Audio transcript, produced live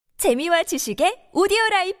재미와 지식의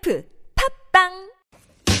오디오라이프 팝빵.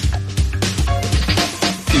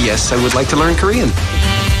 Yes, I would like to learn Korean.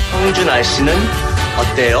 정준하 씨는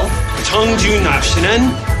어때요? 정준하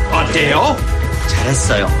씨는 어때요?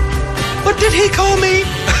 잘했어요. What did he call me?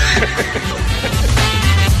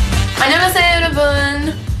 안녕하세요,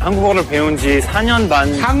 여러분. 한국어를 배운 지 4년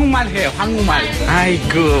반. 한국말 해요, 한국말.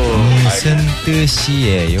 아이고. 무슨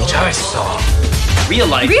뜻이에요? 잘했어. Real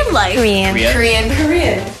life. Real life. Korean.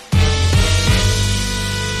 Korean.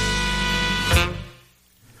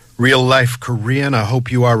 Real life Korean. I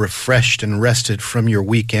hope you are refreshed and rested from your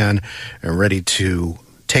weekend and ready to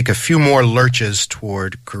take a few more lurches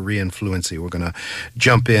toward Korean fluency. We're going to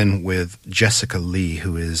jump in with Jessica Lee,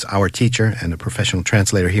 who is our teacher and a professional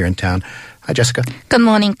translator here in town. Hi, Jessica. Good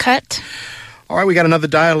morning, Kurt. All right, we got another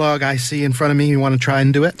dialogue I see in front of me. You want to try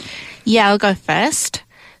and do it? Yeah, I'll go first.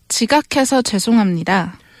 지각해서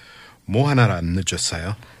죄송합니다. 뭐 하느라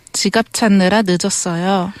늦었어요? 지갑 찾느라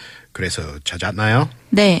늦었어요. 그래서 찾았나요?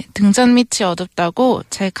 네, 등잔 밑이 어둡다고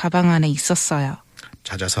제 가방 안에 있었어요.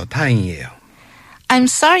 찾아서 다행이에요. I'm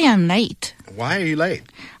sorry I'm late. Why are you late?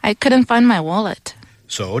 I couldn't find my wallet.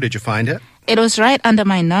 So, did you find it? It was right under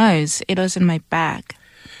my nose. It was in my bag.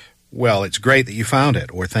 Well, it's great that you found it,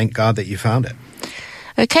 or thank God that you found it.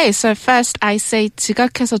 Okay, so first I say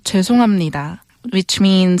지각해서 죄송합니다, which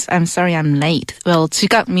means I'm sorry I'm late. Well,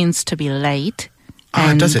 지각 means to be late.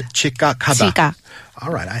 Does it? 지각하다. 지각. All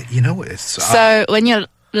right, it's... So when you're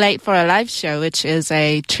late for a live show, which is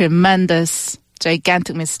a tremendous,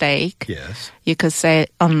 gigantic mistake, yes, you could say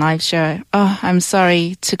on live show, oh, I'm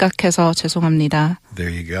sorry, 지각해서 죄송합니다. There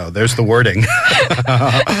you go. There's the wording.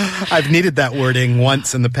 I've needed that wording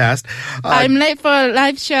once in the past. I'm late for a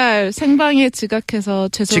live show. 생방에 지각해서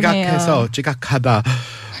죄송해요. 지각하다.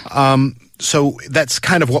 So that's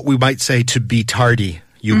kind of what we might say to be tardy.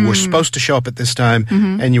 You were supposed to show up at this time,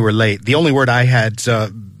 and you were late. The only word I had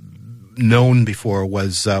known before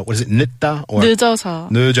was it 늦다? Or 늦어서.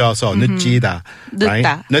 늦지다. Right?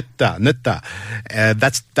 늦다.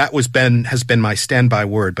 That has been my standby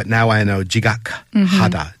word, but now I know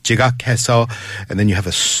지각하다. 지각해서, and then you have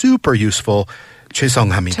a super useful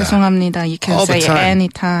죄송합니다. 죄송합니다. You can all say the time.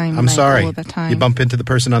 anytime. I'm sorry. All the time. You bump into the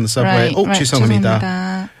person on the subway. Right, 죄송합니다.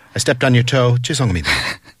 죄송합니다. I stepped on your toe. 죄송합니다.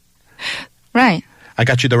 Right. I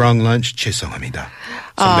got you the wrong lunch. 죄송합니다.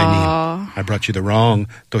 선배님, I brought you the wrong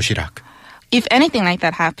도시락. If anything like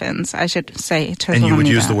that happens, I should say 죄송합니다. And you would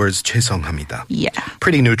use the words 죄송합니다. Yeah.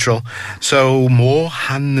 Pretty neutral. So 뭐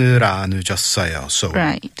하느라 늦었어요. So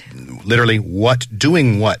right. Literally,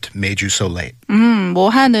 doing what made you so late? 뭐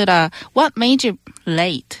하느라. What made you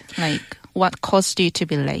late? Like, what caused you to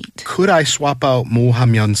be late? Could I swap out 뭐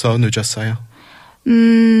하면서 늦었어요?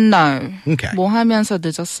 No. Okay. 뭐 하면서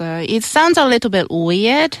늦었어요. It sounds a little bit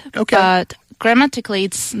weird, okay. But grammatically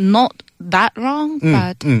it's not that wrong,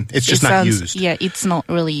 but it's just not used. Yeah, it's not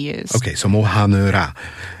really used. Okay, so 뭐 하느라.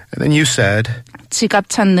 And then you said 지갑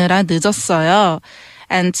찾느라 늦었어요.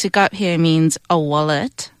 And 지갑 here means a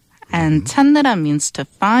wallet, and 찾느라 means to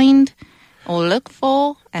find or look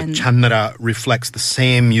for. And 찾느라 reflects the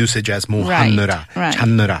same usage as 뭐 하느라,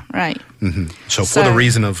 찾느라. Right. Mm-hmm. So for the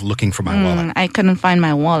reason of looking for my wallet. I couldn't find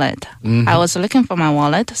my wallet. I was looking for my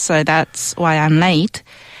wallet, so that's why I'm late.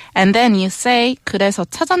 And then you say, 그래서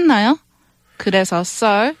찾았나요? 그래서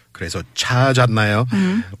찾았나요?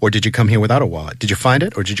 Or did you come here without a wallet? Did you find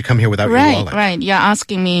it, or did you come here without your wallet? Right. You're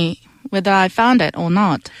asking me whether I found it or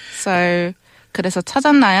not. So 그래서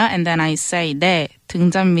찾았나요? And then I say, 네,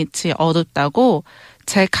 등잔 밑이 어둡다고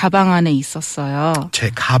제 가방 안에 있었어요. 제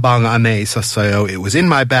가방 안에 있었어요. It was in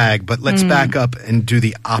my bag, but let's back up and do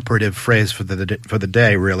the operative phrase for the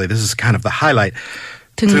day, really. This is kind of the highlight.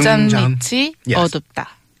 등잔 밑이 어둡다.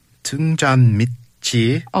 등잔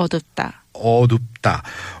밑이 어둡다.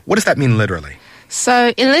 What does that mean literally?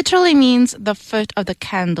 So it literally means the foot of the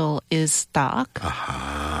candle is dark.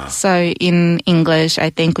 So in English, I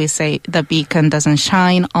think we say the beacon doesn't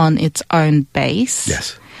shine on its own base.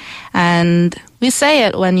 Yes. And we say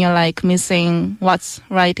it when you're like missing what's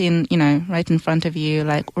right in front of you,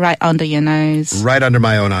 like right under your nose. Right under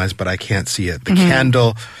my own eyes, but I can't see it. The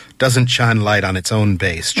candle doesn't shine light on its own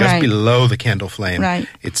base. Just below the candle flame,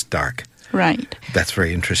 it's dark. Right. That's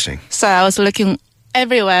very interesting. So I was looking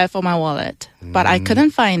everywhere for my wallet, but I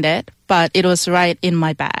couldn't find it, but it was right in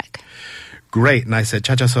my bag. Great. And I said,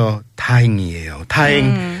 찾아서 다행이에요.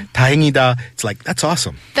 다행이다. It's like, that's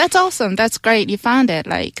awesome. That's awesome. That's great. You found it.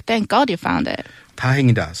 Like, thank God you found it.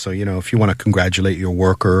 다행이다. So, if you want to congratulate your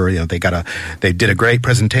worker, they did a great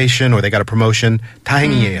presentation or they got a promotion,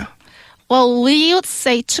 다행이에요. Well, we would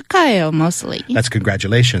say 축하해요 mostly. That's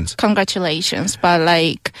congratulations. Congratulations. But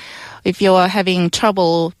like, if you're having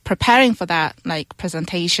trouble preparing for that, like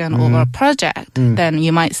presentation or a project, then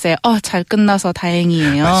you might say, 잘 끝나서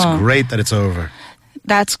다행이에요. That's great that it's over.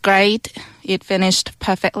 That's great. It finished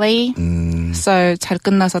perfectly. So 잘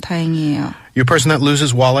끝나서 다행이에요. You a person that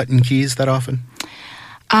loses wallet and keys that often?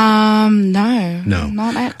 No. No.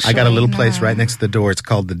 Not actually. I got a little place right next to the door. It's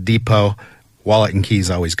called the Depot. Wallet and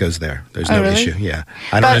keys always goes there. There's no really? issue. Yeah.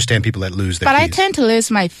 I don't understand people that lose their But keys. I tend to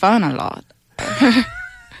lose my phone a lot.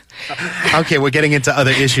 Okay, we're getting into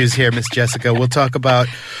other issues here, Miss Jessica. We'll talk about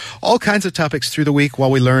all kinds of topics through the week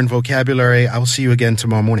while we learn vocabulary. I will see you again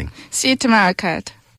tomorrow morning. See you tomorrow, Kurt.